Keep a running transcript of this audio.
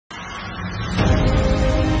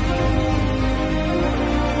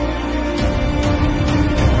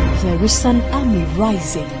there is an army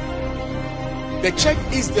rising. The church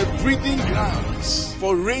is the breeding grounds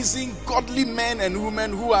for raising godly men and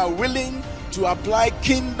women who are willing to apply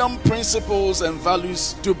kingdom principles and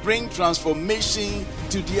values to bring transformation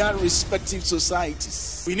to their respective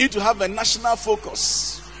societies. We need to have a national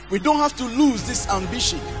focus. We don't have to lose this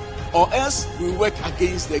ambition, or else we work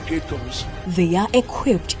against the Great Commission. They are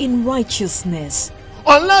equipped in righteousness.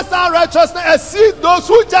 Unless our righteousness exceeds those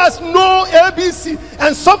who just know ABC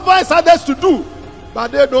and supervise others to do,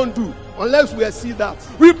 but they don't do. Unless we see that.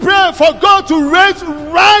 We pray for God to raise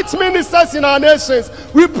right ministers in our nations.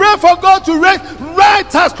 We pray for God to raise right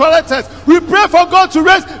tax collectors. We pray for God to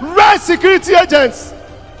raise right security agents.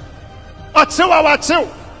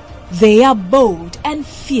 They are bold and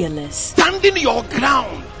fearless. Standing your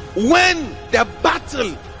ground when the battle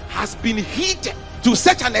has been heated to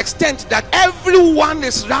such an extent that everyone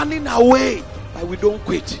is running away. But we don't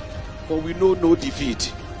quit, for we know no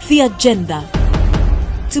defeat. The agenda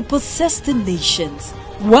to possess the nations.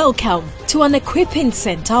 Welcome to an equipping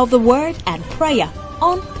center of the word and prayer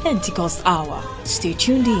on Pentecost hour. Stay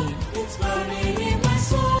tuned in.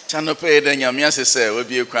 Chanope de nyamia sese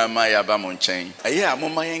obi ekwa ma ya ba mo nchen. Aye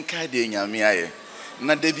amoma yenka de nyamia ye.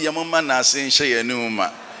 Na de bia moma na ase nhye ye nu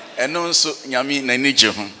ma. Eno nso nyami na ni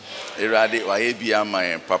je ho. Erade wa ye bia ma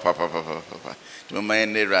ye papa. Ti moma ye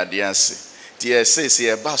ne erade ase. Ti ese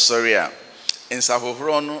e ba sorry a.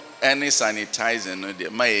 Ensahohoro no any sanitizing no de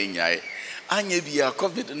ma ye nyae. Anya bia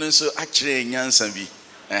covid no nso akire nyansa bi.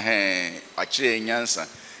 Akire nyansa.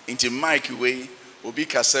 Inti mic we obi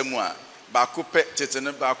kasemu a bakupe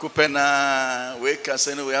tetene bakupe na we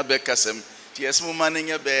kasene we abekasem ti esmu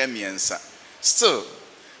manenya be miensa still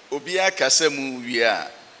obi akasemu wi a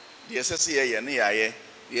de esese ye ne yaye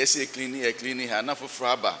de ese clean ha na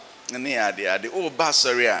foforo aba ne ade o ba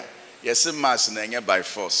sorry a yesi mass na enya by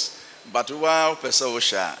force but wa pesa wo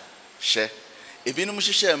sha she ebinum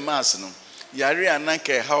hihye mass no yare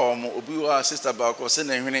ananka ha omo obi wa sister ba ko se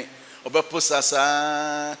na hwene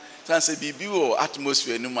obeposasa sanse bibi wo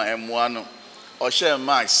atmosphere no ma emoa no o share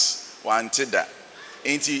max wante da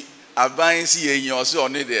enti aban si yenyi o se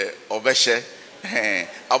one de obehye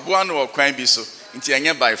aboa no okwan bi so enti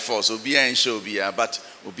enye by force obi an show obi but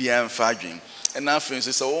obi an fa adwen na afren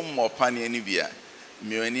so se wo mo pane ani bia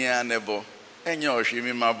mioni anebo enye ohwe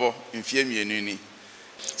mi mabo mfie mienu ni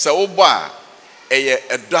se wo bo a eye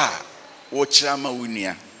edo a wo kira ma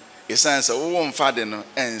wunua esan se wo mfa de no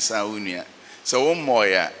ensa wunua se wo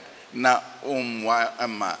moya na umwa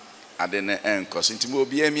ama adene enko so ntimo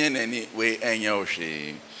obi amie nani we enye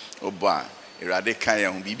ohwe oba irade kan ya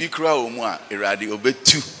hu bibi kura o mu a irade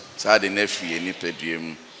obetu sa de na fie ni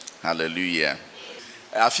peduem hallelujah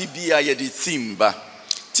afi bia ye de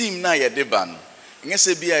team na ye de ba no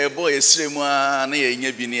ngese bia ye boy esremu a na ye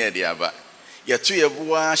nya bi ne ye de aba ye to ye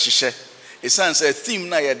boa hihye esan say team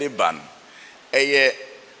na ye de ba no eye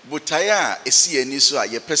butaya esi ani so a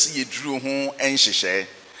ye pese ye duru ho enhihye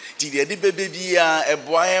ti de bebe bia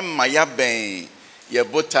eboa ma ya ben ye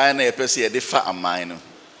butaya na ye pese ye de fa aman no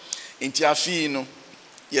inti afi no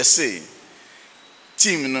ye say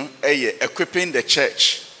team no eye equipping the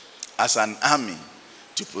church as an army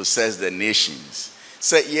to possess the nations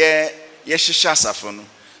say ye hihye asafo no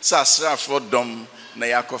sa asrafo dom na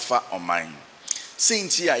yakofa oman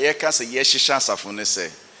sinti a ye ka say ye hihye asafo no say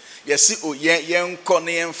yesi o ye nko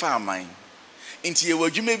ne yemfa aman nti ye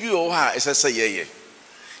wadwuma bi wo ha esese ye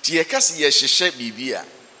ti ye kase ye hihye bibia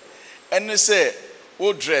ene se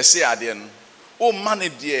o dress ade no o man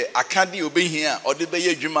de akade obehia ode be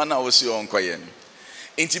ye adwuma na wo se onko ye no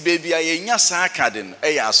nti baby a ye nya sa akade no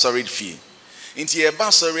e ya asori fie nti ye ba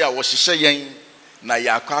asori a wo hihye yen na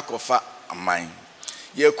ya akofa aman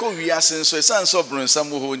ye ko wiase nso esanso bronsam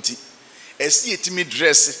ho nti esi etimi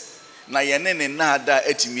dress na yenene na ada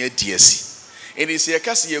etimi adiasi eni se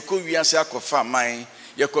yekase yeko wiase akofa man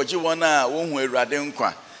yekoje wona wo hu awurade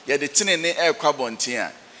nkwa ye de tenene ekwa bonten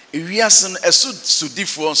a wiase no esu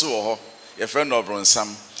sudifo nso wo ho ye friend no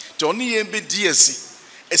bronsam to oni ye bedi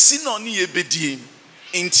esi na oni ye bedi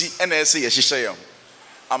nti ena ese ye hihye ye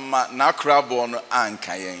amma na krabo no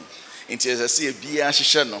anka yen nti ese ye bia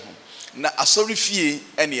hihye no ho na asori fie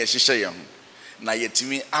ena ye hihye ye ho na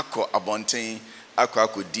yetimi akọ abonten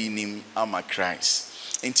akọ dinim ama Christ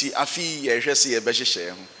enti afi ye hwese ye be hyehyɛ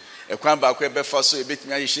ho ekwan ba ko be fa so e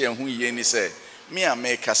betimi ahyehyɛ ho yie ni sɛ me a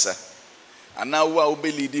me kasa ana wo a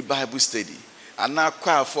obelidi Bible study ana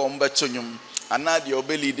kwa afọ mbeto nwum ana de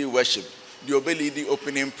obelidi worship de obelidi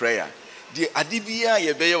opening prayer de adibia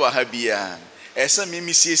ye be ye wa ha bia ese me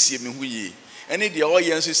siesie me ho yie ene de o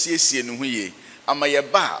ye nso siesie ne ho yie ama ye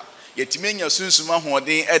ba yetimi nya sunsuma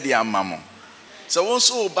hoɔden e de amamo so won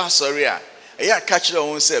so ba sorry a eya catch the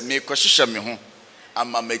one say me kwahwehwe me ho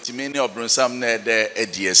ama metimi ne obronsam na ede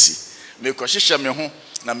ediasi me kwahwehwe me ho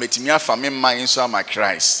na metimi afa me man so ama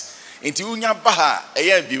Christ enti unya ba ha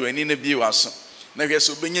eya bi wani na bi waso na hwe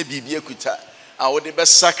so benya bibia kuta a wo de be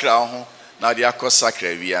sakra ho na de akosakra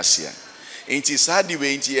wiase a enti saadi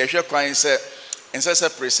we enti ehwe kwan se ense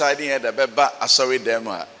presiding head beba asori dem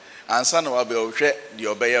a ansa na wa be ohwe de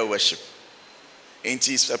obeya worship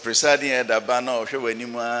enti presiding head aba na ohwe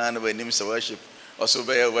wanim a na wanim se worship also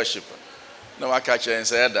beya worship na wa ka chere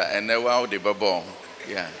ense da ene wa de bebo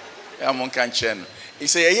yeah ya mon kan chen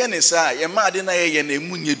ise ye ne sa ye ma de na ye na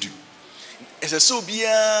emunyedu ese so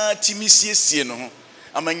bia timisiesie no ho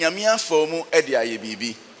amanyame afomu e de aye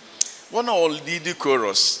bibi one all the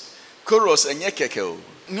chorus enye keke o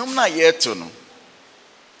nyum na ye to no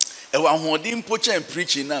e wa hodi mpocha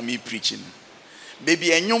preaching na me preaching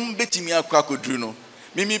baby enyum betimi akwa kodru no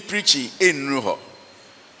me preaching enru ho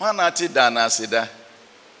wana ate da na aseda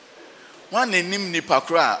wana enim nipa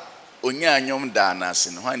kra onya anyum da na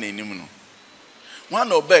ase no wana enim no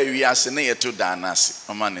wana oba wi ase na yeto da na ase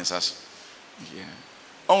oma ne saso yeah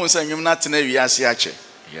on say enyum na tena wi ase ache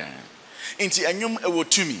yeah inti enyum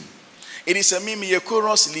ewotumi. It is a me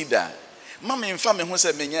chorus leader. Mama in family who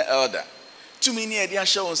said me elder. To me near the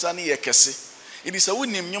show on Sunny ye kese. It is a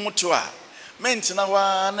winning nyum to a mentina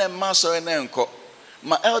one and master and uncle.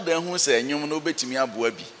 My elder who say nyum no bet me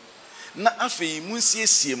abuabi. Na afi munsie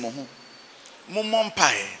sie mo ho. Mo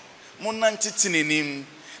mompae. Mo nantitininim.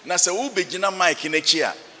 Na se wo begina mic in echi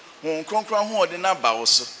a. Won kronkron ho ode na ba wo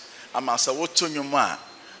so. Ama sa wo to nyum a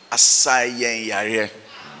asayen yare.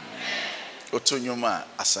 Otonyoma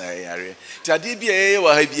asayare tade bia ye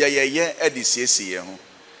wa ha bia ye edisiesie ho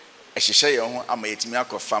ehhehye ye ho ama yetimi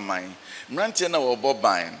akofa man mrante na wo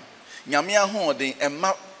boban nyame ahoden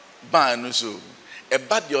emma ban no so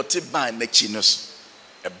eba de ote ban na chi no so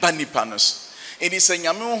eba nipa no so edi se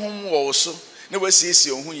nyame hom wo so na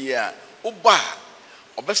wasiesie ho ye a oba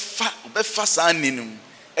obefa sa ninum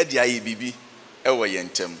e de aye bibi e wo ye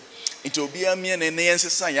ntem nti obi amie ne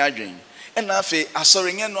yensesa ya adwen ena afi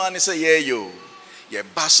asori nye no ane se ye yo ye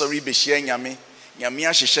ba sori be hia nyame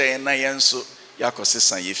ahihye na ye nso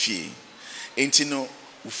yakosesa ye fie enti no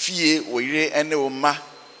ufie oyire ene wo ma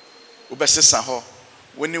wo besesa ho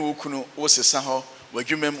woni wo kunu wo sesa ho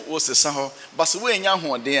wadwumem wo sesa ho bas wo enya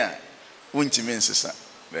hoden a wo ntime nsesa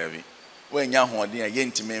baby wo enya hoden a ye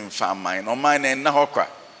ntime mfa man no man na ho kwa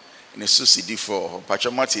ne so sidi for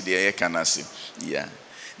patchomati de ye kanase yeah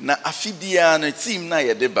na afibia no team na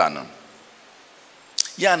ye de ba no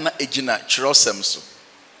ya na ejina chirosem so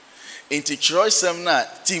enti chirosem na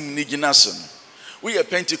team ni gina so no we are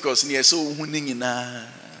Pentecost ni so hu ni nyina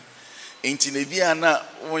enti na bia na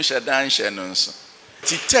won hyedan hye no nso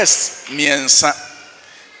ti test miensa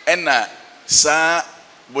ena sa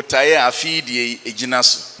botaye afidie ejina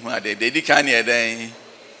so hu ade de kan ye den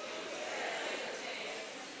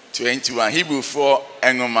 21 Hebrew 4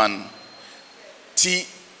 engoman ti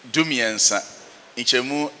dumiensa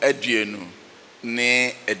ichemu aduenu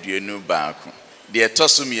ne aduenu baako de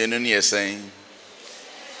etosum yenu ne yesen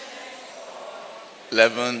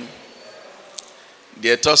 11 de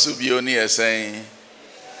etosu bio ne yesen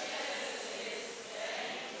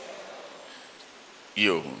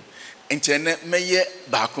yo intene meye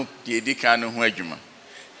baako de dikan no ho adwuma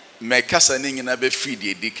me kasa ne nyina be free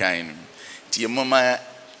de dikan no tie mama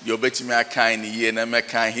yo betimi akan ne ye na me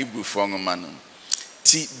kan Hebrew fongoma no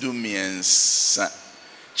ti dumiensa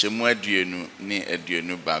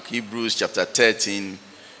Hebrews chapter 13,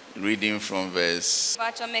 reading from verse.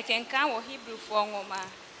 Hebrew for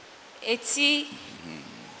eti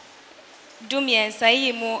dumiensa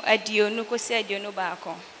yi mu adionu kosi adionu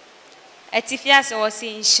baako. Eti fiase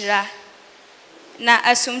wosi nhyira. Na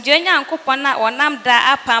asumdwe Nyankopon na wonam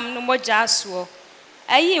da apam no mogya so.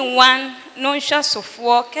 Ayi nwan no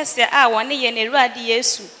nhwasofo kese a wone ye ne Awurade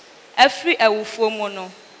Yesu afri awufo mu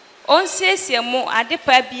no. Onsiesie mu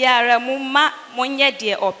adepa biara mu ma monye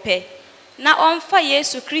de ope na onfa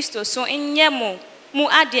Yesu Kristo so enye mu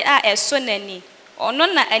ade a eso nani ono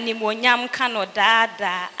na animonyam ka no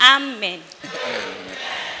daada amen.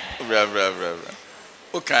 Bra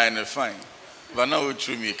okay no fine bana o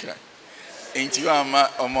trumika enti wa ma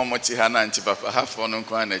omomoti ha na nti papa ha fo no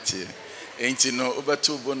kwa na tie enti no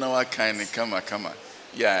obeto bo na wa kan ne kama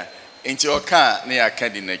yeah enti oka na ya ka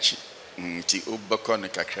di nachi nti obako ne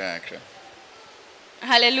kakra.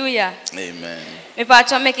 Hallelujah. Amen. Me pa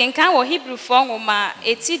to making kan wo Hebrew for ngoma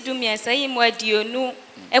eti dumiensa yi mu adionu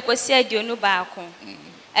ekosi adionu baako.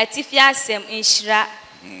 Ati fi asem nhyira.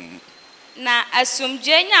 Na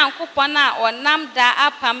asumdwe Nyankopon a onam da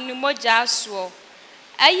apam no mogya so.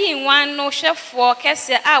 ayi nwan no hwefo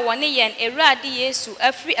kese a wone yen Ewurade Yesu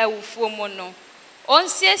afri awufuo mu no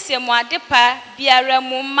onsiesie mu adepa biara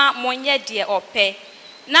mu ma monye de ope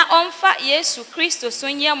na onfa Yesu Kristo so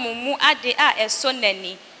nye mu ade a eso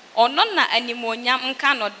nani ono na animonyam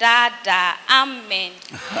nka no daada. Amen.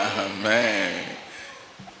 Amen.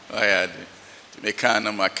 Oyade me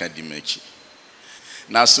kana makadimechi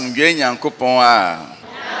na sumdwe Nyankopon a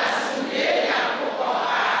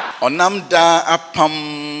onam da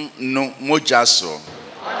apam no mojaso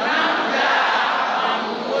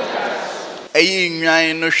eyi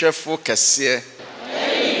nwan no hwefo kese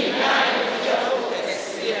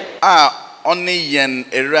a oni yen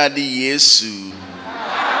Ewurade Yesu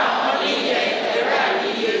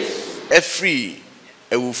efri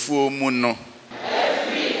ewufuo mu no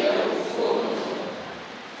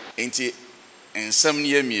enti ensam ne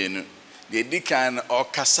yemienu de dikan o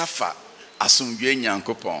kasafa asumdwe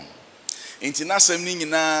Nyankopon enti nasam ni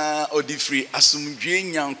nyina odifri asumdwe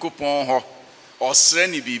Nyankopon ho osre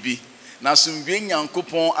ni bibi na asumdwe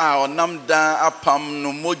Nyankopon a onam da apam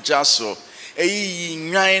no mojaso eyi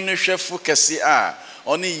nwan no hwefo kese a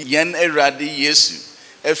oni yen Ewurade Yesu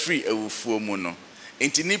efri ewufuo mu no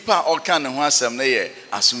enti nipa oka ne ho asem na ye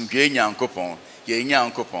asumdwe Nyankopon ye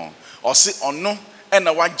Nyankopon osi ono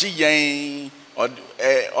ena wagye yen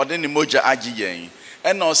ode ne moja agye yen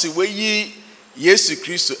ena osi weyi Yesu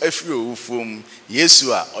Kristo efri ewufuo mu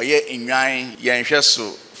Yesu a oye enwan yen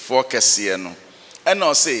hweso fo kese no ena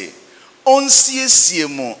osi onsiesie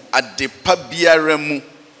mu adepa biara mu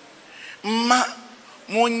ma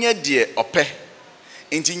monye de ope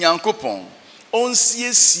enti Nyankopon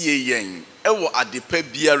onsiesie yen ewo adepa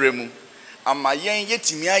biara mu ama yen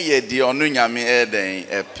yetimi aye de ono nyame eden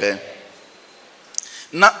epe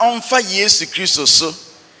na onfa Yesu Kristo so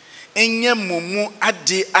enye mumu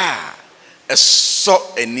ade a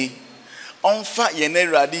eso eni onfa yen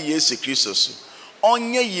Ewurade Yesu Kristo so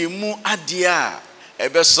onye yemu ade a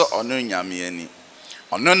ebeso ono nyame eni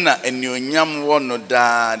ono na enionyam wo no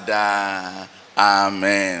daada.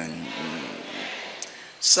 Amen.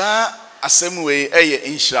 Sa asemwe eye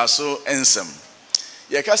inhiraso ensem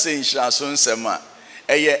ye ka se inhiraso ensem a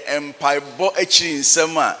eye empaibo akiri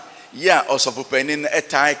ensem a ya osofopanin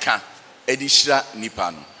etai ka edihira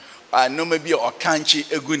nipa no anoma bi okanchi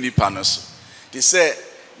egu nipa no so de se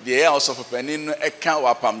de ya osofopanin no eka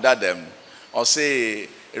wapam dadam o se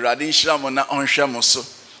Ewurade nhira mo na onhwe mo so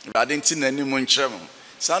Ewurade ntinani mo nkyere mo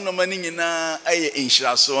sa anoma ni nyina eye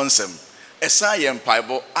inhiraso ensem esa ye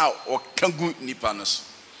empaibo a okagu nipa no so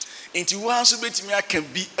enti wa so betimi aka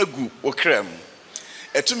bi agu okram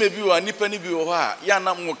etume bi wa nipa ni bi wo ha ya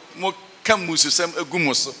na mo kamususem agu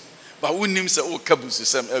mo so ba wonim se wo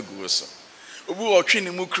kabususem agu so obi wo twe ni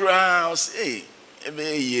mu kra o se ebe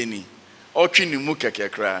ye ni o twe ni mu keke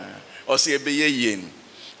kra o se ebe ye ni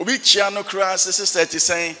obi chia no kra se se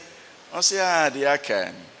sen o se de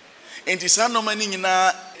aka enti sa no mani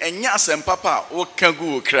nyina enya asem papa wo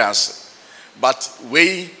kagu okra so but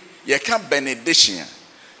we ye ka benediction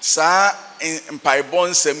sa mpaibon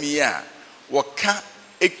nsem yi a woka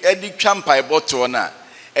edi twa mpaibon to na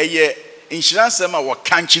eye insurance ma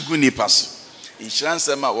woka nchigu nipa so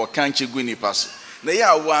insurance ma woka nchigu nipa so na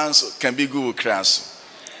ya wanso can be go crash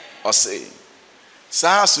o say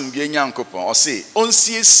sa asumdwe Nyankopon o say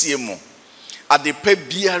onsiesie mo adepa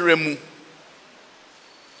biara mu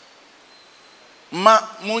ma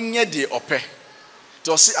munye de ope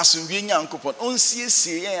to say asumdwe Nyankopon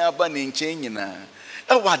onsiesie yen aba ne nchen nyina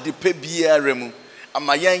ewa adepa biara mu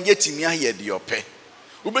ama yen yetimi aye de ope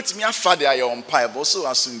ubetimi afa de aye ompa ebo so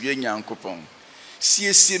asumdwe Nyankopon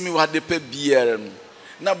siesie mi wa adepa biara mu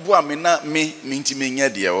na boa me na me ntimi nya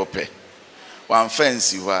de ope wan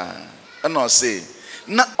fancy wa na o say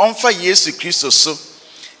na onfa Yesu Kristo so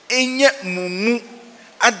enye mumu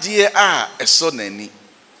ade a eso nani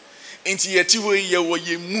enti yeti wo ye wo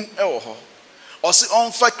ye mu ewo ho o se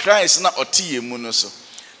onfa Christ na otie mu no so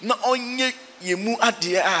na onye ye mu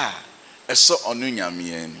ade a eso onu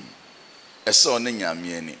nyame ani eso onu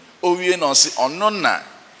nyame ani owie na o se ono na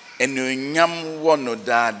enunyam wo no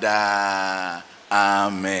dada.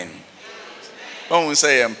 Amen. Wọ́n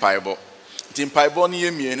say yẹn mpaebọ. Ti mpaebọ ni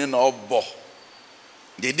yẹn mienu na ọbọ.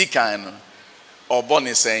 Dedi kan no ọbọ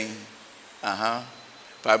ne sẹ́yìn.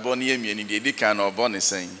 Mpaebọ ni yẹn mienu dedi kan na ọbọ ne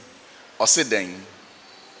sẹ́yìn. Ọsẹ dẹ́n.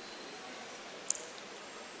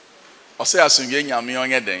 Ọsẹ asumdwe nyame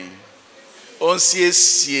onye dẹ́n.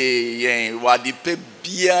 Onsiesie yẹn wadipe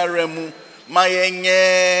biara mu ma yẹn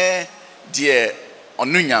nye deɛ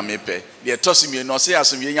onu nyame pe. Deɛ tɔsi mienu ọsẹ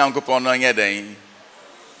asumdwe Nyankopɔn onye dẹ́n.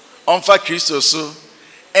 Onfa Kristo so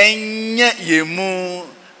enye yemu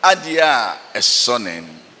ade a esonen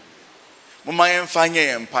Mama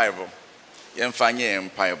yemfanye empire. Yemfanye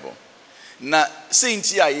empire. Na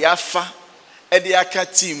senti a yafa ede aka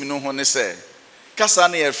team no ho ne se kasa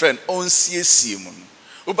na your friend on siesie mu no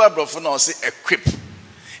uba brofo na o se equip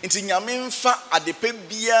nti nyame mfa adepe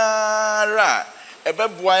biara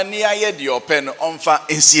ebeboa ne aye de ope no onfa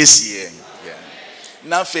ensiesie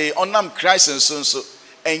na fe onam Christ nso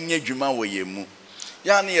enye dwuma wo yemu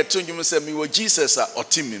ya na ye to dwum se mi wo Jesus a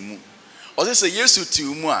otimi mu o se Yesu ti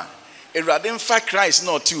mu a Ewurade mfa Christ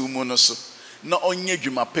na oti mu no so na onye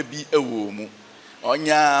dwuma pa bi ewo mu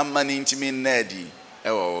onya mani ntimi nadi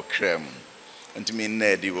ewo krem ntimi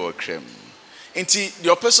nadi wo krem nti the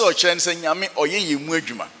opposite o chen se nyame oyeye mu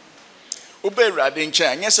adwuma oba Ewurade nche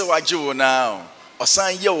anya se wagye wo na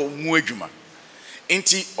osan ye wo mu adwuma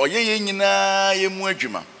nti oyeye nyina ye mu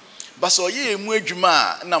adwuma basa oyeye mu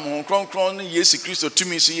adwuma na mo kronkron no Yesu Kristo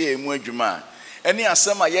tumi so ye mu adwuma eni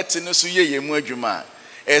asema yete no so ye mu adwuma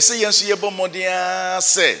ese yenso ye bomodia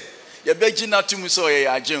se ye beji na tumi so ye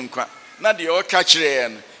agye nkwa na de o ka kire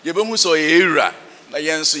no ye be hu so ye ewura na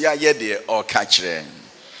yenso ya ye de o ka kire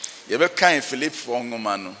ye be kan Philip fo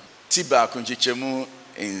ngoma no ti ba konchichemu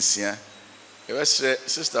ensia ye be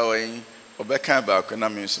sister wen obeka ba ko na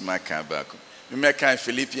me nso maka ba ko me kan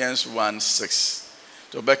Philippians 1:6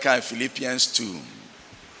 to be kan Philippians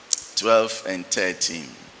 2:12 and 13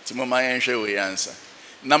 ti mo ma yenhwe we answer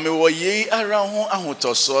na me wo ye ara ho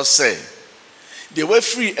ahotoso se de we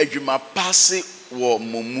free adwuma passe wo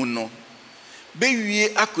momu no bewie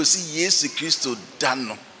akosi Yesu Kristo da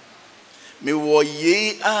no me wo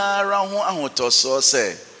ye ara ho ahotoso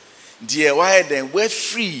se de why then we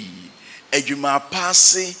free adwuma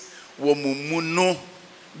passe wo momu no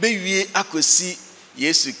bewie akosi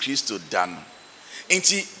Yesu Kristo da no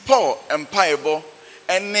enti Paul empaibo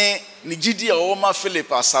ene ni gidi a wo ma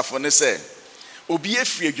Philip asafo ne se obi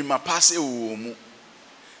efri adwuma passe wo mu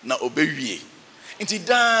na obewie nti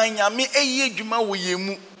da nyame eye adwuma wo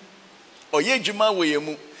yemu oye adwuma wo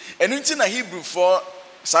yemu enu nti na Hebrew for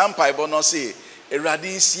sampaibo no se Ewurade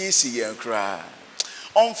nsiesie yen kra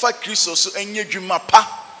onfa Kristo so enye adwuma pa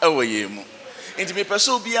wo yemu nti me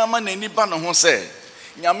pese obi ama na ni ba no ho se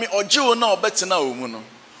nyame ogye wo na obetena wo mu no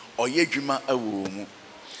oye adwuma wo mu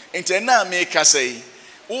nti na me ka sei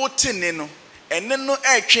wo tene no ene no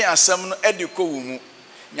etwe asem no ede ko wo mu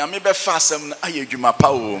nyame be fa asem no aye adwuma pa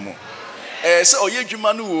wo mu se oye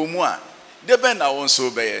adwuma no wo mu a de be na won so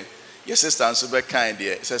be ye your sister nso be kind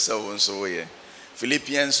de se won so wo ye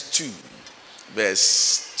Philippians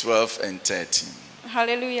 2:12 and 13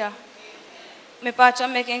 hallelujah me pa cha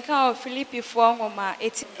me ken kan Philippi 4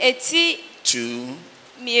 eti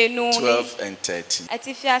 2:12 and 13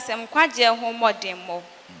 eti fi asem kwaje ho modemmo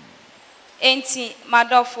enti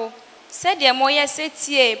madofo se de mo ye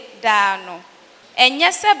setie da no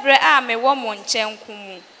enye sebre a me wo mo nchen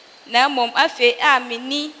kumu na mom afe a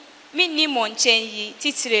mini mo nchen yi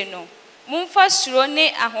titire no mumfa suro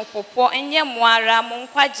ne ahopopo enye mo ara mo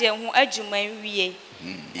nkwaje ho adwuma nwie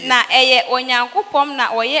na eye onyankopom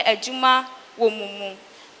na oye adwuma wo mumu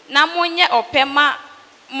na monye opema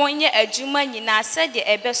monye adwuma nyina se de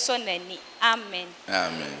ebeso nani amen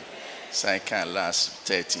amen second last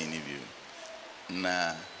 13 view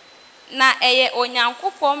na eye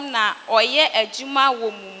onyankopom na oye adwuma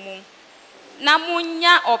wo mumu na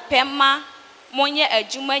munya opema monye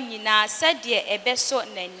adwuma nyina se de ebeso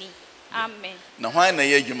nani amen na hwan na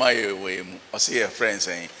ye adwuma ye we mu o se ye friends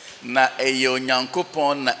en na eye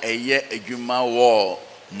onyankopon na eye adwuma wo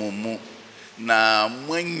mumu na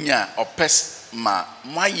mwanya opes ma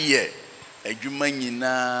maye adwuma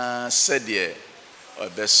nyina se de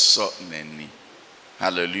ebeso nani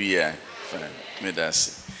hallelujah me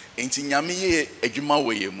that's enti nyame ye adwuma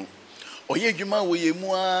wo ye mu oye adwuma wo ye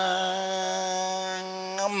mu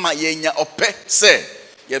ma yenya ope se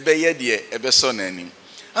ye be ye de ebeso nani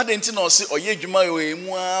adenti na osi oye adwuma wo ye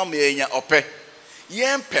mu ma yenya ope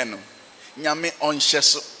ye mpe no nyame onhye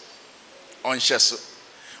so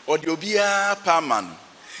odi obia pa ma no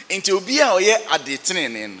enti obia oye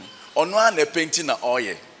adetenene no ono a na penti na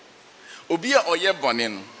oye obia oye bone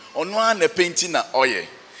no ono a na penti na oye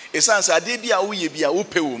esansa ade bia wo ye bia wo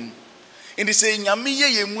pewom indi se nyame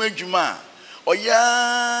ye mu adwuma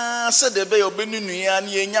oya se de be obenunu ya na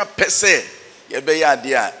yenya pese ye be ya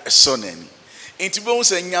ade a eso nani enti bo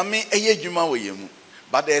se nyame eye adwuma wo ye mu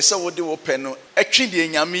but e se wo de wo pe no etwe de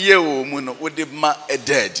nyame ye wo mu no wo de ma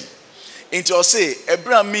edadi enti o se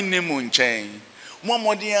ebra minimum nchen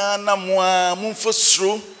momodia na moa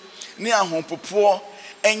mumfosro ni ahompopo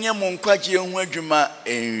enye mo nkwaje hu adwuma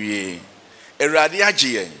enwie Ewurade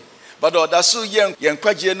agye yen but oda so yen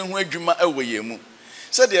kwaje no hu adwuma ewo ye mu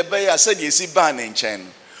se de be ya se de esi ba ne nchen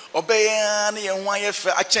Obeya ne yɛn ho ayɛ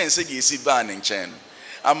fɛ akyɛn sɛ deɛ esi baa ne nkyɛn no.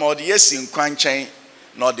 Ama ɔde yɛsi nkwa nkyɛn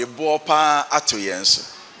na ɔde boɔ paa ato yɛn so.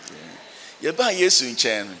 Yɛbaa Yesu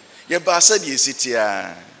nkyɛn no, yɛbaa sɛ deɛ esi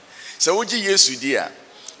tia. Sɛ wogye Yesu di a,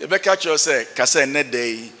 yɛbɛka kyerɛ sɛ kasa nnɛ da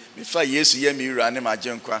yi, mefa Yesu yɛ me wura ne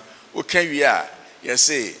magye nkwa. Woka wie a,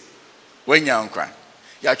 yɛse wanya nkwa.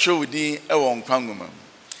 Yɛatwerɛ wo din ɛwɔ nkwa nwoma mu.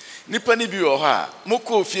 Nipa ni bi wɔ hɔ a,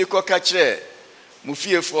 mokɔ fie kɔka kyerɛ mo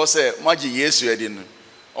fiefoɔ sɛ moagye Yesu adi no.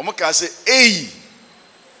 Ɔmo ka sɛ, "Ei!"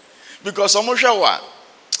 Because ɔmo hwɛ wo a,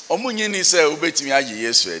 ɔmo nyini sɛ wobɛtumi agye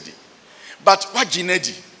Yesu adi. But wagye no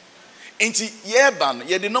adi. Enti yɛba no,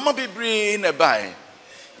 yɛde nɔɔma bebree na bae.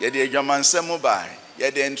 Yɛde adwamansɛm bae,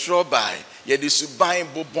 yɛde ntorɔ bae, yɛde suban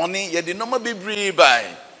bobɔne, yɛde nɔɔma bebree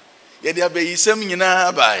bae. Yɛde abayisɛm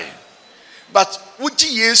nyinaa bae. But wogye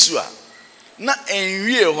Yesu a, na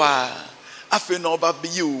enwie hɔ a, afei na ɔba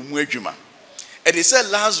bɛyɛ wo mu adwuma. Ɛde sɛ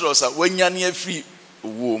Lazarus a wanyane afiri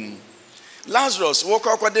owuo mu. Lazarus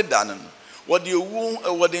wɔkɔ akɔdeda no,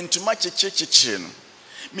 wɔde ntoma kyekyere no.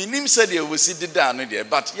 Menim sɛ deɛ wɔsi deda no deɛ,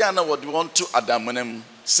 but yɛ na wɔde wɔn to adamena mu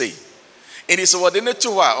sei. Ɛde sɛ wɔde ne to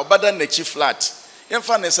hɔ a, ɔbɛda n'akyi flat.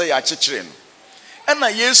 Yɛmfa ne sɛ yɛakyekyere no.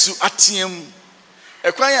 Ɛna Yesu ateɛ mu.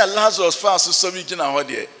 Ɛkwan a Lazarus faa so sɔre gyina hɔ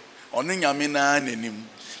deɛ, ɔno Nyame naa n'anim.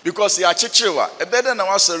 Because yɛakyekyere wa, ɛbɛda na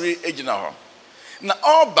wasɔre gyina hɔ. Na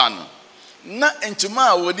ɔba no, na ntoma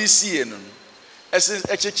a wɔde sie no,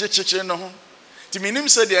 ɛkyekyere no ho. Nti menim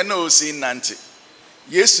sɛ deɛ na ɔsi nante.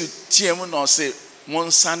 Yesu teɛ mu na ɔse,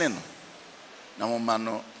 "Monsane no, na momma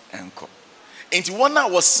no ɛnkɔ." Nti wɔn a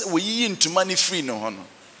wɔyiyi ntoma no firi no hɔ no,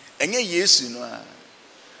 ɛnyɛ Yesu no a.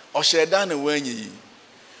 Ɔhyɛ da na wɔanyi yi.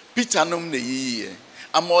 Peter nom na yiyiɛ.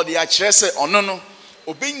 Ama ɔde akyerɛ sɛ ɔno no,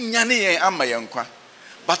 ɔbɛnyane yɛn ama yɛn nkwa.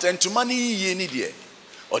 But ntoma no yiye ni deɛ,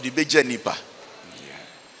 ɔde bɛgya nipa.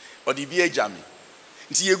 Ɔde bi agya me.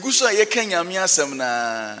 Nti yɛgu so a yɛka Nyame asɛm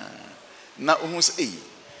na wohu sɛ, "Ei,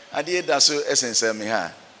 adeɛ da so ɛsensɛn me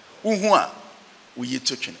ha." Wohu a, woyi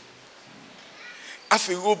to twene.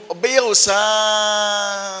 Afei ɔbɛyɛ wo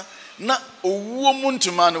saa na owuo mu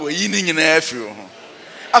ntoma no wɔyi ne nyinaa afiri wo ho.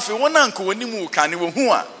 Afei wɔn a nka wɔnim wo ka ne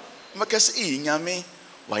wohu a, mɛka sɛ, "Ei, Nyame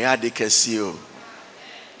wayɛ ade kɛseɛ o."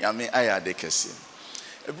 Nyame ayɛ ade kɛseɛ.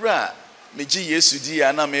 Ebere a megye Yesu di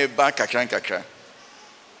a na meba kakra.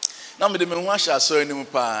 Na mede me ho ahyɛ asɔre no mu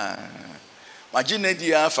paa. Magye no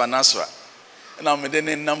adi afa n'aso a, na mede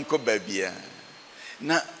ne nam kɔ baabia.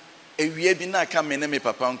 Na ewia bi na aka me ne me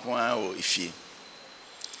papa nko ara wɔ efie.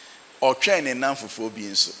 Ɔtwɛn ne nam foforɔ bi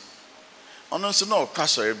nso. Ɔno nso na ɔkɔ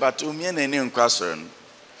asɔre, but omia n'ani nkɔ asɔre no.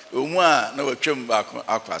 Omu a na watwam baako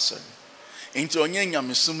akɔ asɔre. Nti ɔnyɛ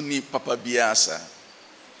nyamesom ni papa biara saa.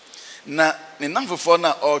 Na ne nam foforɔ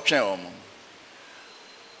na ɔtwɛn ɔmo.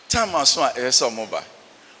 Time aso a ɛyɛ sɛ ɔmo ba.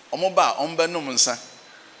 Ɔmo ba a ɔmo bɛnom nsa.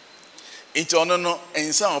 Nti ɔno no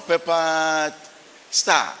nsa a ɔpɛ paa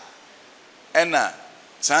star ɛna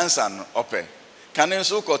sansa no ɔpɛ. Kane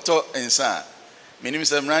nso kɔtɔ nsa a menim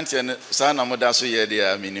sɛ mmeranteɛ no saa na moda so yɛ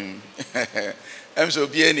deɛ a menim. Ɛm sɛ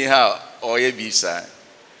obiara ni ha a ɔyɛ bi saa.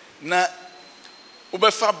 Na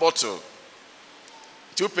wobɛfa bottle.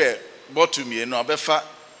 Tupɛ bottle mmienu, ɔbɛfa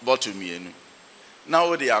bottle mmienu. Na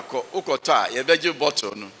wode akɔ, wokɔtɔ a yɛbɛgye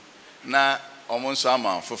bottle no. Na ɔmo nso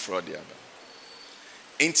ama foforɔ de aba.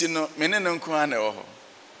 Enti no, mene no nko ara na ɛwɔ hɔ.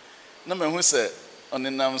 Na mehu sɛ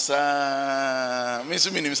ɔnenam saa, me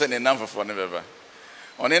nso menim sɛ ne nam foforɔ no bɛba.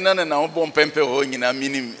 Ɔnenam ne nam bɔ mpɛmpɛ wɔ hɔ nyinaa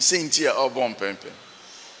menim sɛ nti a ɔbɔ mpɛmpɛ.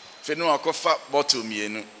 Afei no wakɔfa bottle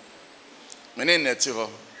mmienu. Mene na ɛte hɔ.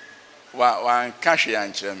 Wanka hwee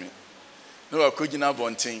ankyerɛ me. Na wakɔgyina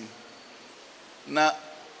abɔnten. Na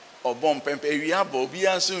ɔbɔ mpɛmpɛ. Ewia abɔ,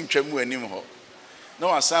 obiara nso ntwa mu anim hɔ. Na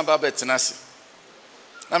wasan ba bɛtena ase.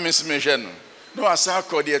 Na me nso mehwɛ no. Na wasan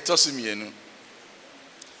akɔ deɛ ɛtɔ so mmienu.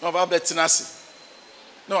 Na ɔba bɛtena ase.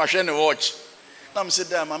 Na wahwɛ ne watch. Na me sɛ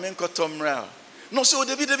da ma me nkɔtɔ mmra. Na ɔsɛ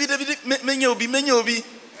David menya obi.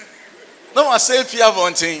 Na wasan pia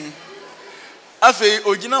abɔnten. Afei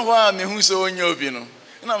ogyina hɔ a mehu sɛ ɔnya obi no.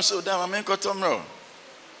 Na me sɛ da ma me nkɔtɔ mmra.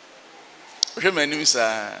 Hwɛ m'anim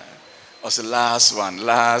saa. Ɔsɛ last one.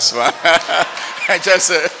 I just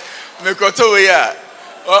said mekoto we ya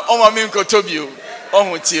ọma mi nkoto bi o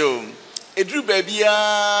ọhun ti o eduru baabi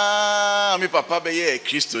a me papa be ye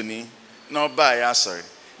Kristoni na ọba ya sorry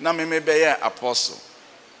na me be ye apostle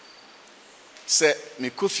se me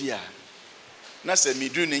kofia na se me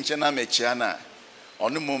duru ne nche na me chia na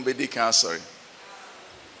onu mo be di kan sorry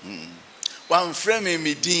wan frame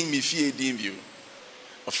me din me fie din bi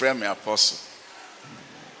o frame me apostle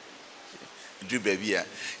eduru baabi a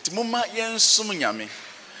ti mo ma yen sum nyame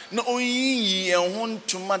na oyiyi ehun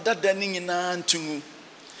ntuma dada ni nyina ntungu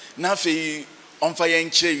na afei onfa yen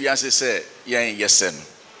kire wiase se yen yesen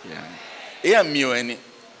Yeah, me any.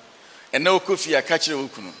 And no coffee a catcher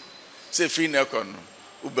ukunu. Say free nekon.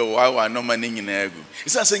 Ube wawa no maning in egu.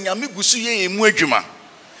 It's a saying Yamigusuye mwejuma.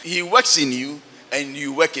 He works in you and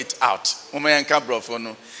you work it out. Umayanka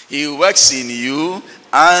brofono. He works in you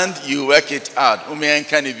and you work it out.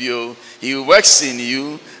 Umayanka nibio. He works in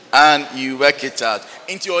you and you work it out.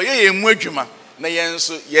 Into ye mwejuma. Na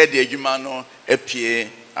yenso ye de adwuma no apie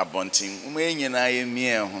abontin. Umayenye na ye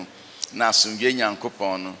mie ho. Na asumdwe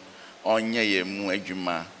Nyankopon no onye ye mu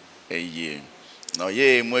adwuma eye. Na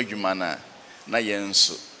ye mu adwuma na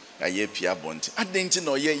yenso aye pia abontin. Adenti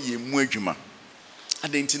na ye mu adwuma.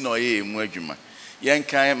 Adenti na ye mu adwuma.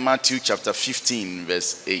 Yenkan Matthew chapter 15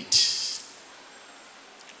 verse 8.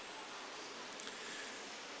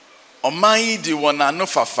 Oman di wona no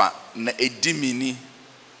fafa na edimini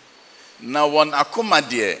na won akoma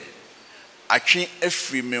de atwe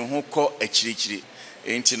afri me ho kɔ akyirikyiri.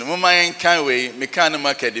 Enti no mama yenkan we meka no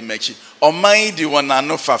makadi machi. Oman di wona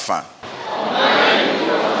no fafa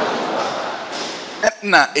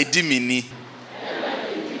na edimini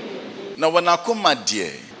na won akoma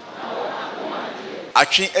de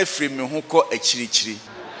atwe afri me ho kɔ akyirikyiri.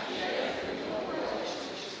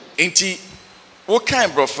 Enti wo kan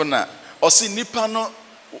brofo na osi nipa no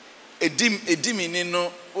edimini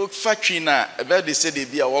no wo fatwi na about they say they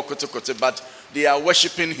be a wakotokote, but they are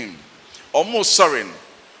worshiping him. Almost sorry,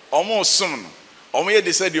 almost soon. Omo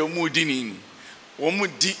they said they omo dini, omo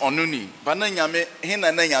di onuni. But na nyame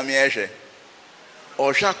hina na nyame ehwe.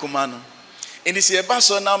 O hwa komano. Eni se eba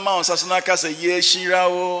so na ma onsasona ka se ye shira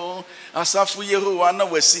o asafu Yehowa na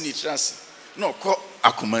wasi ni trance. No ko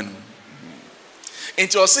akomanu.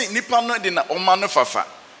 Enti o se nipa no de na oma no fafa.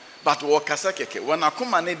 But wo kasa keke wona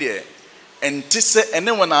akoma ne de enti se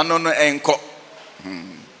ene wona ano no enko.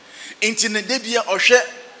 Enti ne de bia ohwe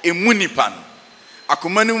emu nipa no.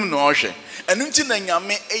 Akoma no mu no ohwe. Enu nti na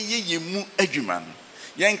nyame eye yemu adwuma no.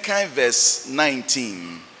 Yenkan verse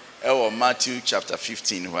 19 or Matthew chapter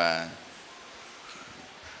 15 where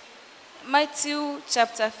Matthew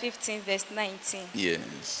chapter 15 verse 19.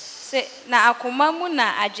 Yes. Say na akoma mu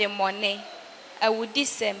na adwemone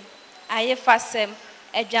awudisem ayefasem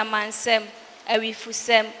adwamansem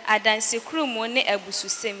awifusem adansekrumu ne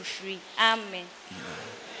abususem free. Amen.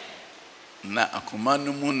 Na akoma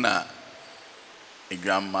no mu na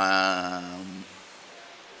adwama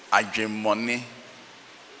adwemone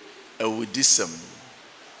awudisem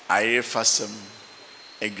ayefasem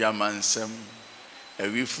adwamansem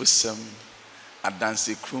awifusem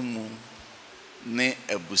adansekrumu ne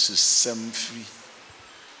abususem free.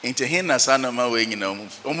 Ente hen na sana ma we nyina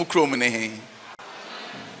omu krom ne hen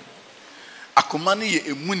akoma ne ye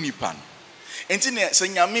emu nipa no. Ente ne se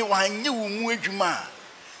nyame wanye wo mu adwuma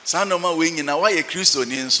sana ma we nyina wa ye Kristo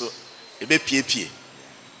ni nso ebe piepie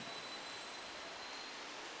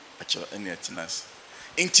acho ene atinas.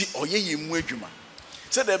 Ente oye ye mu adwuma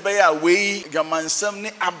se de be ya we dwamansam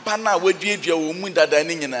ne abana waduadua wo mu dada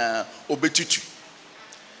ne nyina obetutu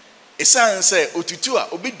esan se otutu a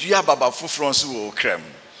obedua baba foforo nso wo kram.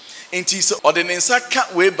 Enti so ordinance ka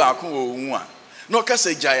we baako wo hu a no ka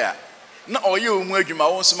se jaya na oye wo mu adwuma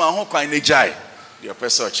wo nso ma ho kwan ne jaya de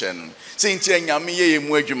person che no se enti anyame ye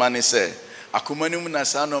mu adwuma ne se akomanum na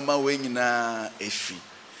sa no ma we nyina efi.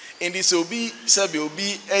 Enti so obi sabe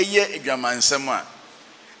obi eye adwamansam a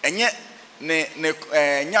enye ne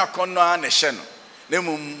nya kono a ne hye no na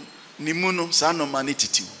mum ni mu no sa no ma ne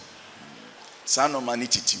titim sa no ma ne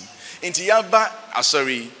titim. Enti yaba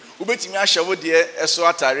asori ubetimi ahye wo de eso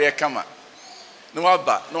atare kama no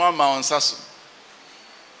waba no ama onsaso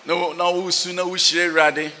no na wo su na wo hire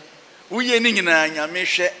rade wo ye ni nyina nyame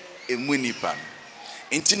hwe emu nipa.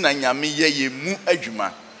 Enti na nyame ye mu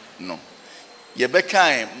adwuma no ye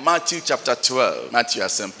bekan Matthew chapter 12 Matthew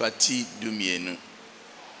asempati dumienu.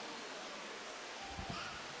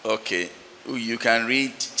 Okay, you can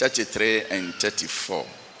read 33 and 34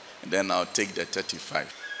 and then I'll take the 35.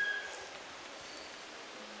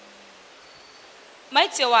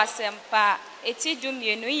 Matthew wasempa eti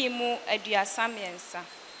dumienu yimu aduasamiensa.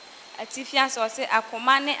 Atifia so se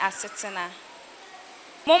akoma ne asetena.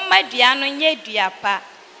 Momma dua no nye dua pa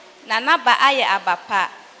na naba aye abapa.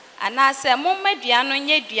 Anase momma dua no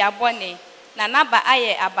nye dua bone na naba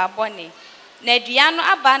aye ababone. Na dua no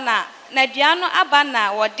aba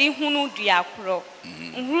na wode hunu dua kro.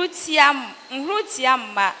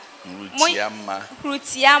 Mhrutiamma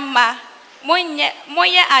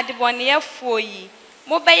moye adebone foyi.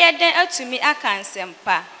 Mobeye den atumi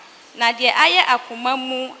akansempa. Na de aye akoma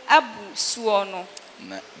mu abu suo no.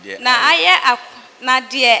 Na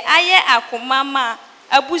de aye akoma ma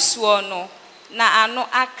abu suo no. Na ano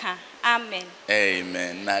aka. Amen.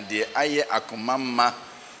 Amen. Na de aye akoma ma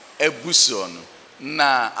ebuso no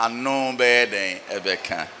na ano be den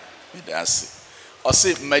ebeka medase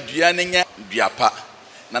ose maduane nya duapa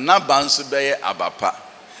na naba nso beye abapa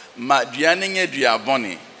ma duane nya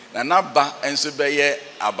duabone na naba nso beye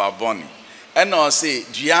ababone ena ose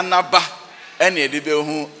duanaba ena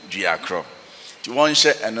edibehu duakro ti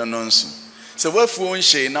wonhye eno no nso se wafu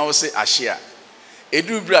onhye na wo se ahye a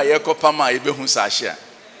edubra yekopama ebehu sa ahye a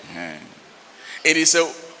eri se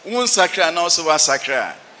won sakra na wo se wa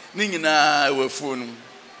sakra ni nyina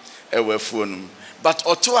ewafu no but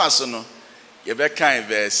oto aso no ye be kan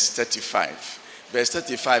verse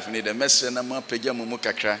 35 ni the message na ma pagya mu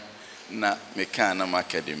kakra na me kan na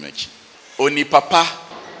academic oni papa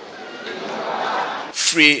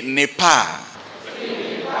free nepa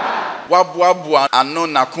wabuabua ano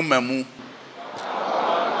na kumamu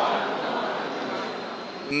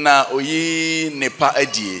na oyi nepa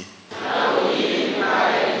adie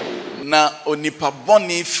na onipa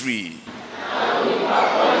boni free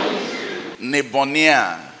ne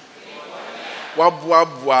bonia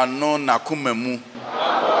wabuabua no na kumamu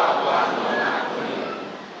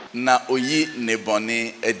na oyi ne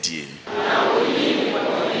boni adie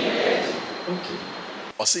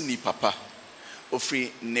osi ni papa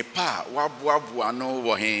ofri nepa wabuabua no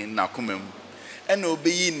wo hen na kumamu ena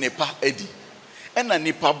obeyi nepa adi ena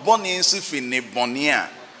nipa boni nso fi ne boni a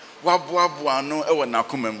wabuabua no e wo na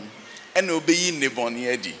kumamu ena obeyi ne boni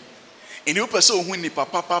adi eni opese ohun nipa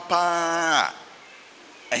papa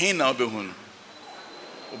ehin na obehu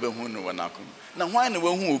no wo na kumamu na hwan na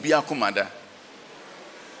wahu obi akomada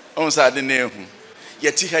on sa de na ehu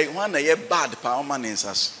yeti hai hwan na ye bad pa o man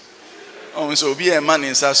nsaso on so obi e man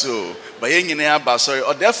nsaso ba ye nyine aba sorry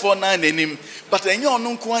o therefore na nanim but enye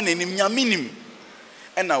ono nko ananim nyamenim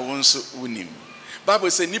ena wo nso wonim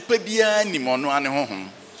bible say nipa bia nim ono ane honhom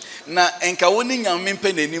na enka woni nyame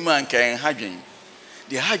mpa nanim anka en hadwen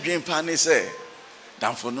de hadwen pa ne say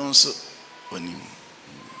damfo no nso onim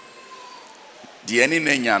de ani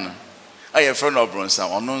na nya no aye friend of bronsa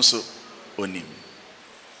ono nso onim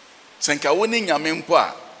senka woni nyame mpo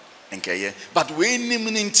a enka ye but we nim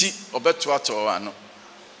ni nti obeto ato ano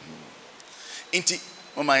nti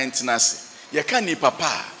mama entinase ye ka ni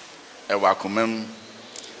papa e wa komam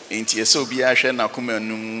nti ye so bia hwe na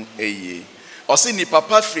komam eye o se ni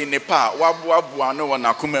papa free ne pa waboaboa no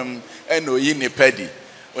na komam e na oyi ne padi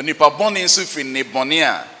oni pa boni nso free ne boni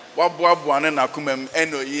a waboaboa no na komam e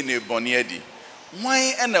na oyi ne boni adi wan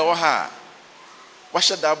e na wo ha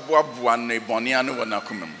wahye da boaboa ne boni ano na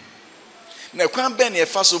komam na kwan ben ye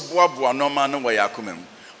fa so boaboa no ma no wo yakomam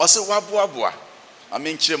o se waboaboa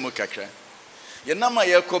amenkire mu kakra ye nama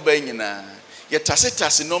ye koba nyina ye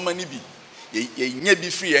tase no ma ni bi ye nya bi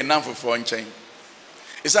free ye namfofo nchen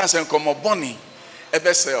isa sen komo boni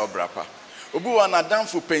ebe se obrapa obi wa na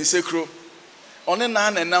damfo pensekro one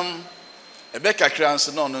na nanam ebe kakra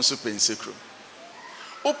nso na ono nso pensekro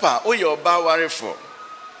opa oye oba warefo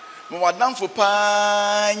mo wadamfo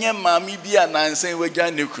pa nya mami bi anansen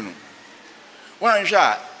wagya nekunu wan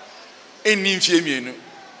hwa eni mfie mienu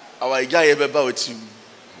awa gya ye beba otim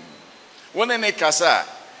wona ne kasa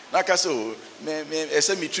na kasa o me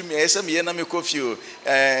ese mitumi ese me ye na me kofio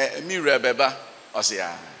mi wura beba osia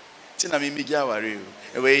ti na me migya ware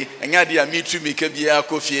o ewe enya de a mitumi ka bia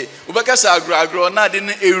kofie ubekasa agro na de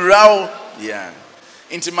ne ewrawo ya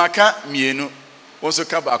intimaka mienu wonso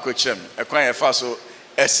ka ba ko chem ekwan ye fa so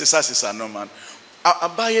esisa no man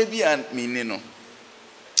abaye bia mini no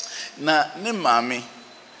na ne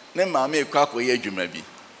maame ekwa akoye adwuma bi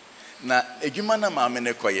na adwuma na maame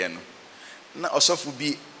ne koye no na osofo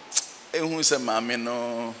bi ehun se maame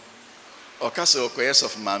no okase okoye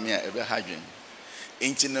sof maame a ebe hadwen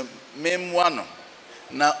enti no memwa no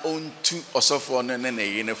na ontu osofo no ne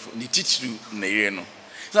ye ne ni titiru ne ye no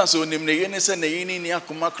so onim ne ye ne se ne ye ni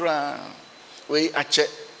akoma kra we ache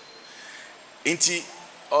enti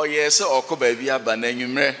oye se okoba bi aba na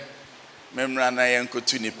nwumre memra na ye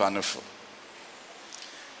nkotu nipa no fo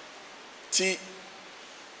ti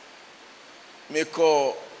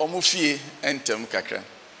meko omufie entem kakra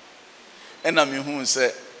ena me hu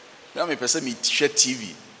se na me pese me hwe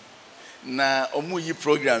TV na omuyi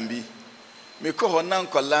program bi meko ho na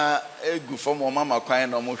nkola egu fom o mama kwan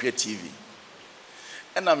na omuhwe TV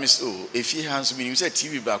ena me so efi hanso me se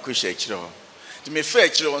TV ba ko hwe akire ho ti me fa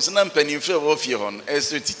akire won se na mpani fa wo fie ho no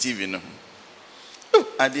eso ti TV no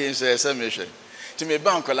ade se me hwe ti me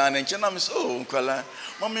ba nkola na nche na me so nkola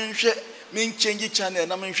mo me hwe me change channel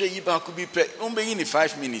na me hwe yi ba ko bi pe o be yi ni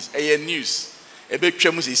 5 minutes e news e be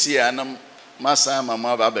twam sisi ya na masa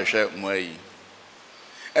mama ba be hwe mo ayi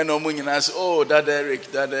e no mo nyina se oh dad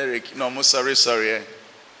Eric no mo sorry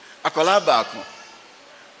akola ba ko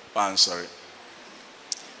pan sorry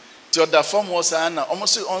to the form was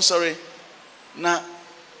almost on sorry. Na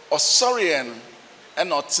sorry and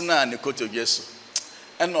not na ne koto Jesu.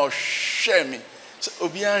 And no share me. So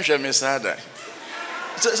obian share me sada.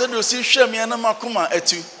 So do see share me and makuma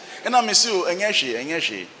etu. And I miss you and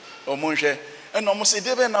yeshi or monche. And almost a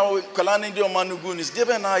debe now kalani di omanugun is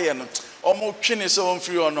debe na yen. Almost chin is on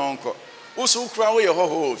free or nonco. Also cry your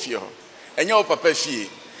ho of you. And your papa fee.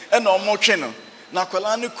 And almost chino. Na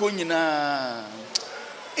kalani kunina.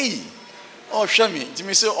 Oh, show me. To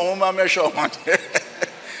me say, oh, mama, show man.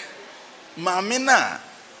 Mamina.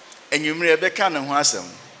 And you may be kind of handsome.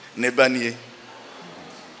 Nebani.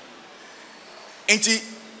 Inti.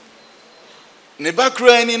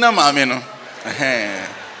 Nebakra ni na mamino.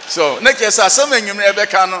 So, next year, some you may be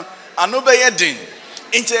kind of. I know by a ding.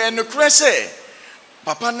 Inti and the cresse.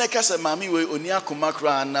 Papa neka se mami we onia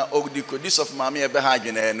kumakra na ogdiko. This of mami ebe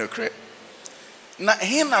hagin and no cre. Na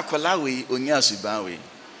hina kola we onia subawe.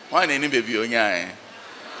 Why any baby onya?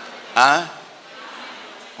 Ah?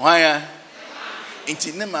 Why?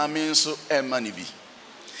 Inti ne mame nso e ma ne bi.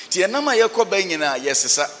 Ti enama ye kɔ ban nyina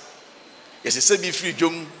yesesa. Yesesa bi free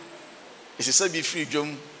dwom. Yesesa bi free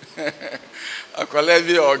dwom. Akwala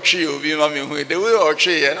bi otwe obi ma me hu. The way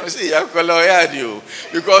otwe e na say akwala ya di o.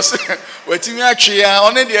 Because watimi atwe ya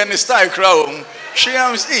one de ne style kra o. Twe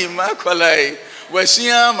am say ma akwala e.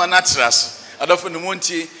 Wasua manatras. Adofo ne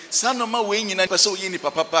monti sanoma we nyina pese oyi ni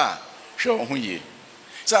papa pa hwe ho ye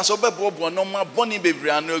san so bebo no ma boni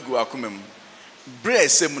bebre anu agu akomam bre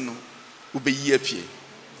sem no ubeyi apie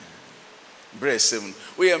bre sem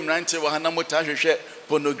we am rante wa hana mota hwehwe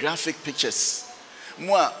pornographic pictures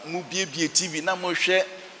mo a mu biebie TV na mo hwe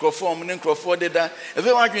crofom ne crofo deda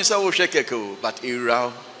efe wa dwen sa wo hwe keke o but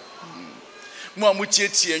era mo a mu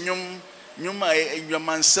tietie nwom a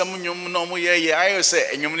enwamansam nwom no mo ye ayo se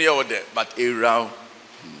enwom ne ye wode but era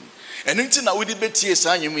and until now, we did better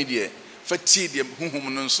sign you media. Fatigue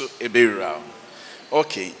whom no so a bear.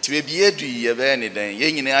 Okay, to be a do ye any day,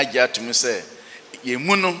 yen I got to me say, ye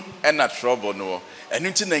muno and not trouble no, and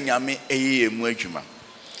until yami a muejuma.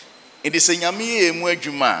 It is a yami a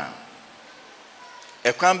muejuma.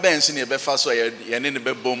 A cram bench in a befaso, yen in the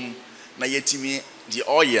bebom, na yetimi the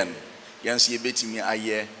oyen, yans ye betting me a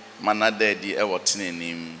year, manade the ewatin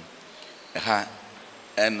him. Ha,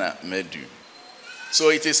 and medu. So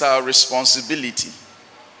it is our responsibility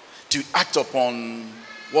to act upon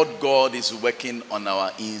what God is working on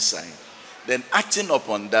our inside. Then acting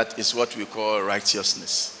upon that is what we call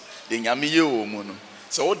righteousness.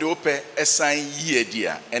 So what do you pay a sign ye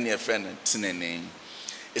dear any friend tinene?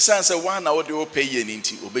 It sounds a 1 hour do pay ye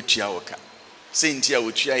into obetiaoka. Saint Tia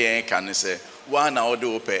would try can say 1 hour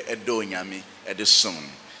do pay a do yami at the soon.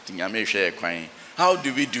 Tinyame share crying. How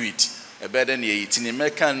do we do it? A better than ye in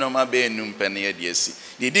American normal be num penny diesi.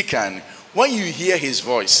 When you hear his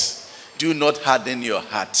voice, do not harden your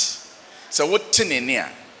heart. So what tinenia?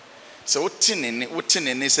 So what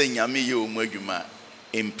tinene say yami yo mwajuma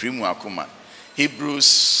in primu akuma.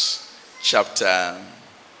 Hebrews chapter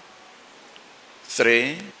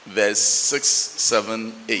 3 verse 6,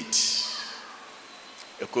 7, 8.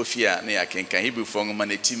 Ekofia ne akenka Hebrew fongo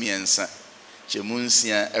manetimi ensa.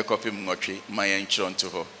 Chemunsia ekopim ngotwe mayan chronto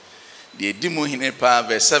ho. The Dimu Hinepa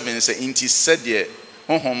verse 7 say inti said ye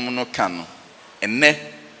honhom no kano enne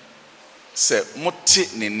say moti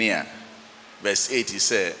nenia verse 8 he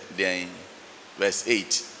say then verse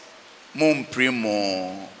 8 mum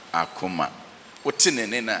primo akoma woti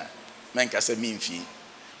nene na menka say mimfi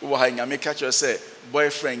wo ha Nyamekye say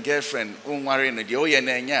boyfriend girlfriend unware no de o ye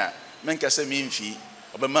na nya menka say mimfi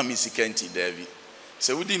obema mi sikanti davi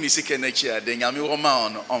say wudi ni sikanachi ade Nyame wo ma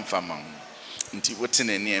on onfama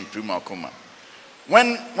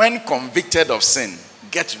when convicted of sin,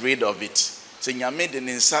 get rid of it. So you made an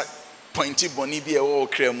insert pointy boni be a war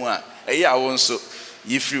creme. A year also,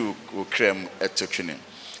 if you will creme at Tokunim.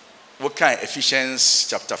 What kind? Ephesians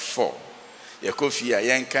chapter 4. Yakofia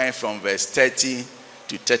Yankai from verse 30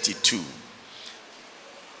 to 32.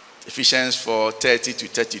 Ephesians 4 30 to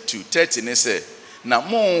 32. 30 ne say, na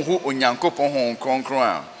mo hu onyankopon ho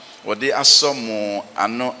kronkron wode asomo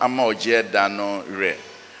ano ama oje da no re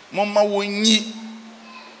momma wonyi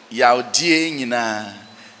yaudie nyina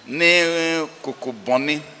ne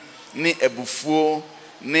kokobone ne ebufuo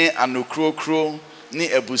ne anokrokro ne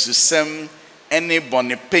ebususem ene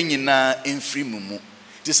bone penyina emfiri mumu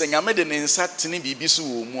ti se nyame de ne nsatene bibi so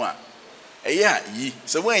wo mu a eya yi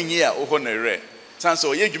se wanyi a oho ne re sanso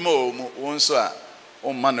oye dwuma wo mu wonso a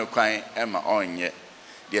o ma no kwan ema onye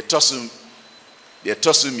de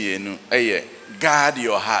tosum mienu eye guard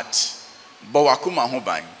your heart bo wakoma ho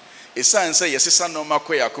ban esan say yesesa no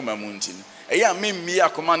makoya akoma muntin eya memmi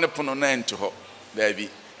akoma ne pono na ento ho baabi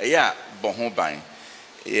Yeah, bohoban.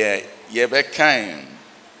 Yeah, kind.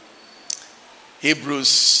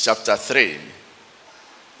 Hebrews chapter 3,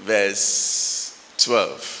 verse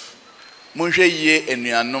 12. Munhwe ye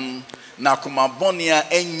enuanom na komabonia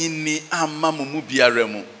enyini ama mumu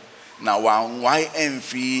biaremu na wanwai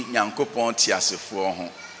emfi nyankopon tiasefo ho.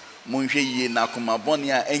 Munhwe ye na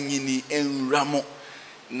komabonia enyini enramo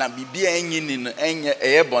na bibia enyini no enye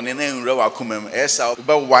eyebone na enra wakomam esa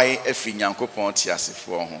be wai efi nyankopon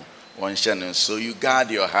tiasefo ho. Wonhye no, so you guard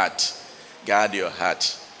your heart. Guard your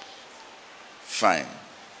heart. Fine.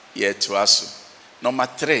 Yeah, to us. Number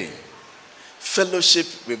 3, fellowship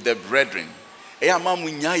with the brethren. Mamu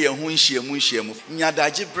nya ye ho nhyiamu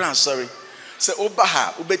nyadaje bran sorry. Se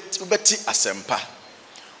obaha ubeti asempa.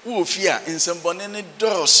 Wo fia nsembone ne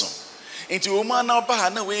doso. Enti wo ma na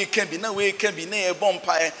obaha na we kan bi na e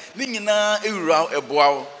bompa ni nyina ewura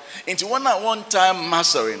eboawo. Enti wona one time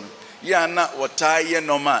mastering ya na wota ye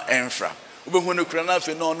normal enfra. Obehu no kura na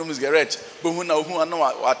afi no onum cigarette. Behu na ohu na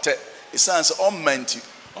wate. It sounds almighty.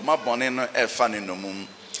 Oma bone no efa ne nomum.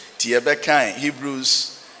 Ti ebekan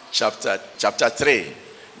Hebrews chapter 3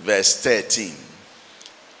 verse 13.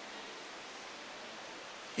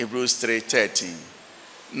 Hebrews 3:13.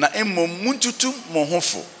 Na emmo muntutu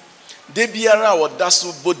mohofo. De biara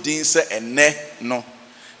wodaso bodin se ene no.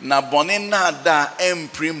 Na bone na da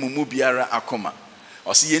empre mumu biara akoma.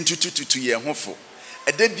 Osi yentututu ye hofo.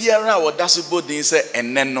 Ede biara wodaso bodin se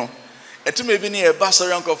ene no. Etume bi ne e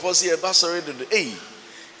basori ankofo se e basori dodo.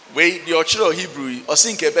 We the ochiro Hebrew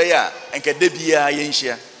osi nke be ya nke de bia ye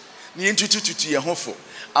nhia. Ni yentututu ye hofo.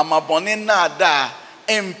 Amabone na da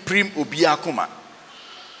emprim obi akoma.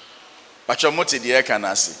 Bachomote de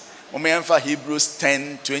ekanasi. Omemfa Hebrews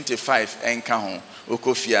 10:25 enka ho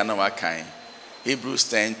okofia na wakan. Hebrews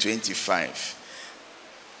 10:25.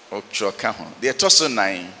 Ochoka ho. The toso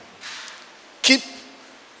 9. Keep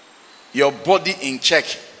your body in check,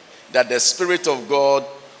 that the Spirit of God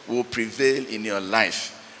will prevail in your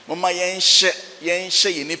life. Mama yenshe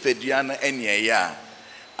yinipedua no ene ya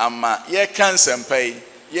ama ye kansempai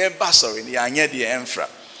ye basori ye anye de enfra.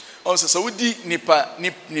 Also so wudi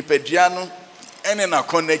nipedua no ene na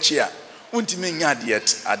konachi a untimi nya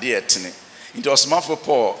ade etene. It was for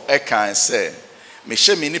Paul ekan say me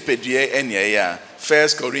hye me nipedua ene ya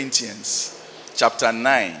 1 Corinthians chapter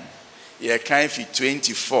 9 ye kan fi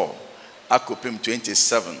 24 akopem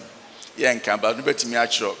 27. Ye nkan ba no betimi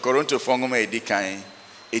achro Korinto fongoma edikan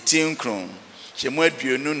 18 kron chemu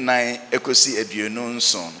aduonu nan ekosi aduonu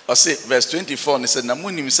nson. Ose verse 24 ne said na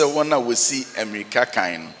munim se wona wosi America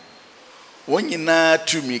kan no wonyina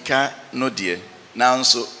tumika no de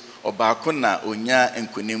nanso obaako na onya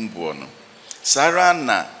enkonimbuo no sara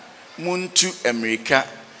na muntu America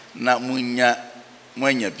na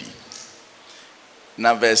munya bi.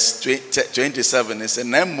 Na verse 27 is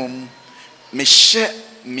na mum me hye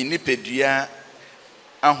minipedua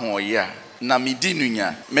ahoya na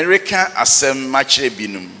medinunya America asem machre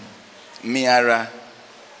binum miara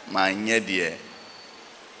manye de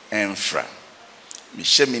enfra me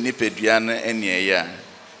hye minipedua no ene ya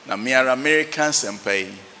na miara American sempai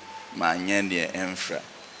manye de enfra.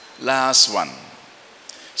 Last one,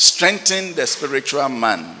 strengthen the spiritual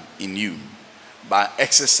man in you by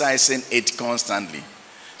exercising it constantly.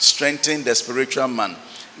 Strengthen the spiritual man.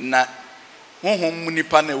 Na honhom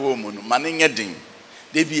nipa na wo mu no mane nyedin.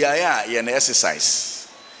 De bia ya ye na exercise.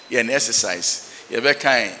 Ye na exercise. Ye be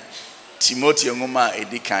kan Timothy ngoma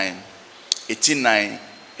edikan 89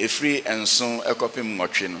 efri enso ekopem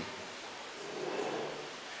nwotwe no.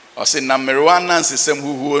 O se na mmerwana nsesem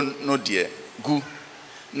huhuo no de gu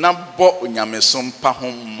na bo onyamesom pa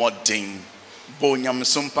ho modern. Bo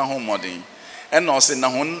onyamesom pa ho modern. And also na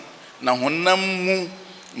honam mu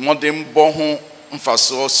modern bo ho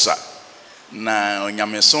mfaso sa na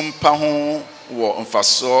onyamesom pa ho wo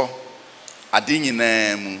mfaso ade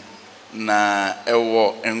nyina mu na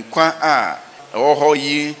ewo enkwa a ewo ho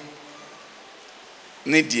yi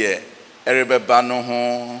ne de erebeba no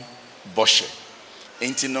ho boshe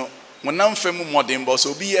enti no monam fam modern bo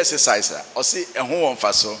so bi exercise o se eho wo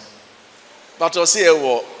mfaso but o se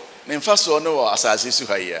ewo ne mfaso no wo asase su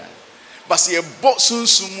ha ya basi ye bo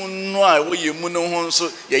sunsum no a wo ye mu no ho so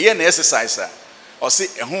ye na exercise o se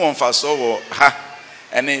eho wo mfaso wo ha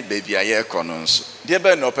ene baby aye kono nso de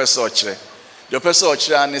be no person okire de person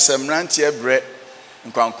okire ani semrante ebre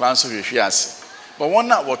nkwankwan so hwehwe ase but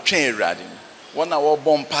wona wo twen awurade wona wo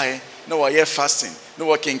bompai na wo ye fasting na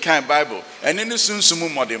wo kinkan bible ene ne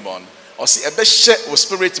sunsum modern bon o se ebe hye wo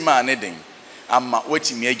spirit man ne den ama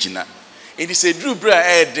wetimi agina it is a drew bra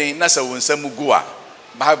eden na sa wonsam gu a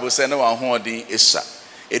bible say na wa ho odin esa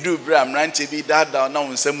edu bra mrante bi dada na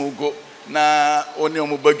wonsam gu na oni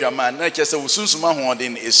omo badwama na kyese wosunsuma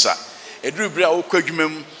hoɔden esa eduru bra wo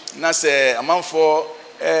kwadwumam na se amanfo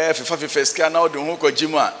fefa ska na ɔde ho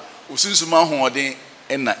kɔgyimu a wosunsuma hoɔden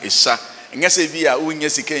na esa nyese bi a wonye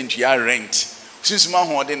sika ntua rent wosunsuma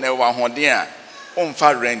hoɔden na ɛwɔ hoɔden a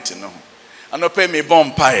ɔmfa rent no ho anope me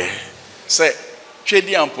bompae se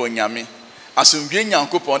twedi ampo nyame asomdwe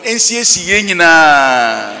nyankopɔn ensiesie ye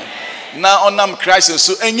nyina na onam Christ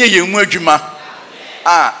so enye yemu adwuma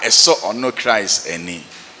eso ono Christ eni.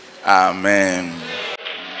 Amen.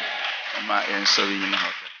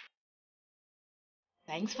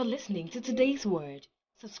 Thanks for listening to today's word.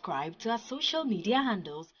 Subscribe to our social media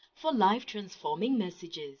handles for life transforming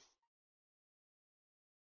messages.